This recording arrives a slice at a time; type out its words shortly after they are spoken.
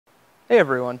Hey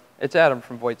everyone, it's Adam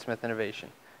from Voightsmith Innovation.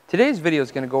 Today's video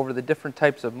is going to go over the different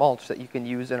types of mulch that you can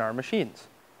use in our machines.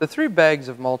 The 3 bags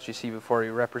of mulch you see before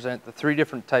you represent the 3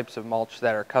 different types of mulch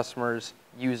that our customers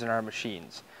use in our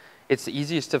machines. It's the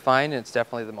easiest to find and it's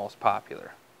definitely the most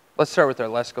popular. Let's start with our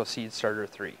Let's Go Seed Starter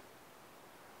 3.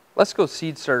 Let's Go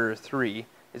Seed Starter 3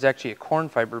 is actually a corn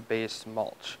fiber based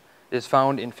mulch. It is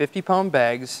found in 50-pound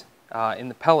bags in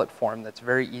the pellet form that's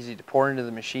very easy to pour into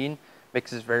the machine,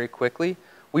 mixes very quickly.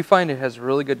 We find it has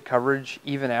really good coverage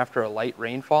even after a light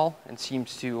rainfall and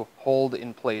seems to hold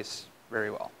in place very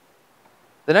well.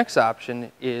 The next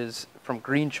option is from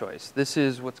Green Choice. This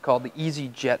is what's called the Easy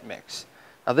Jet Mix.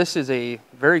 Now this is a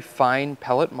very fine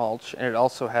pellet mulch and it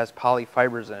also has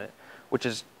polyfibers in it, which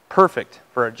is perfect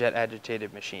for our jet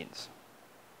agitated machines.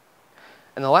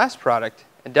 And the last product,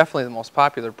 and definitely the most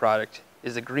popular product,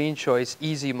 is the Green Choice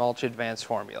Easy Mulch Advanced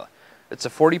Formula. It's a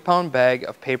 40-pound bag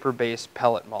of paper-based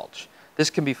pellet mulch. This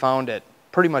can be found at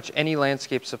pretty much any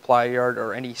landscape supply yard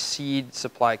or any seed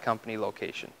supply company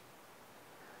location.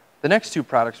 The next 2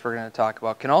 products we're going to talk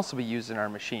about can also be used in our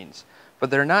machines, but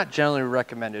they're not generally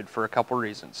recommended for a couple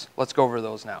reasons. Let's go over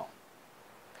those now.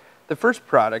 The first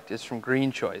product is from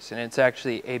Green Choice, and it's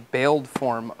actually a baled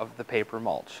form of the paper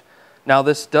mulch. Now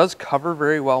this does cover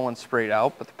very well when sprayed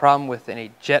out, but the problem with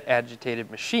a jet agitated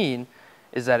machine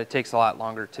is that it takes a lot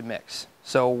longer to mix.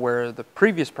 So where the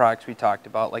previous products we talked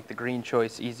about, like the Green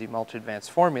Choice Easy Mulch Advanced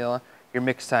Formula, your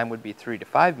mix time would be 3 to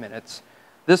 5 minutes.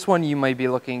 This one you might be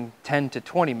looking 10 to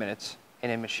 20 minutes in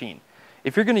a machine.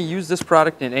 If you're going to use this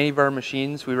product in any of our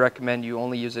machines, we recommend you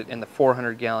only use it in the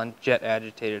 400-gallon Jet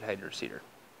Agitated Hydroseeder.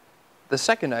 The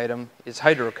second item is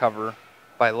Hydro Cover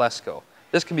by Lesco.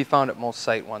 This can be found at most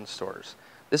Site 1 stores.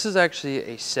 This is actually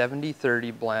a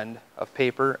 70-30 blend of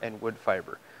paper and wood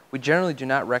fiber. We generally do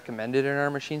not recommend it in our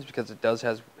machines because it does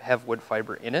have wood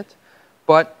fiber in it,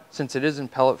 but since it is in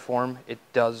pellet form, it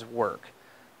does work.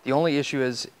 The only issue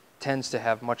is it tends to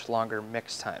have much longer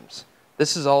mix times.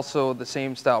 This is also the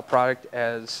same style product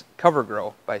as Cover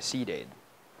Grow by Seed Aid.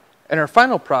 And our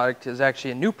final product is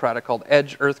actually a new product called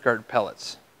Edge EarthGuard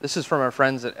Pellets. This is from our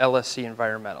friends at LSC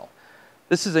Environmental.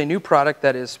 This is a new product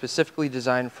that is specifically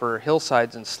designed for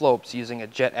hillsides and slopes using a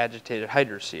jet agitated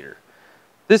hydroseeder.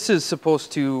 This is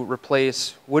supposed to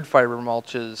replace wood fiber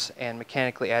mulches and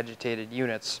mechanically agitated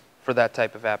units for that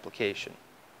type of application.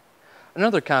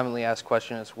 Another commonly asked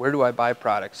question is, where do I buy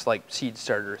products like Seed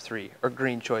Starter 3 or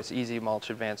Green Choice Easy Mulch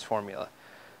Advanced Formula?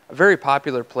 A very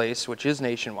popular place, which is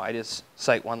nationwide, is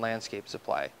Site 1 Landscape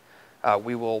Supply.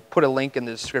 We will put a link in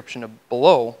the description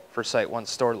below for Site 1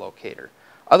 store locator.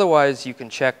 Otherwise, you can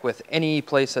check with any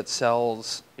place that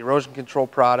sells erosion control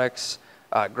products,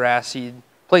 grass seed,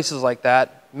 places like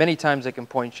that. Many times they can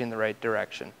point you in the right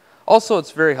direction. Also,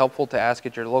 it's very helpful to ask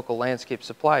at your local landscape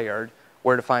supply yard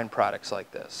where to find products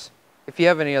like this. If you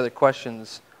have any other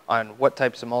questions on what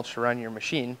types of mulch to run in your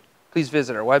machine, please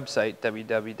visit our website,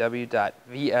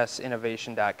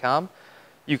 www.vsinnovation.com.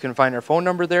 You can find our phone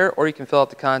number there, or you can fill out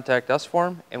the Contact Us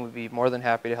form, and we'd be more than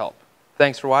happy to help.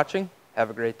 Thanks for watching. Have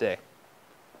a great day.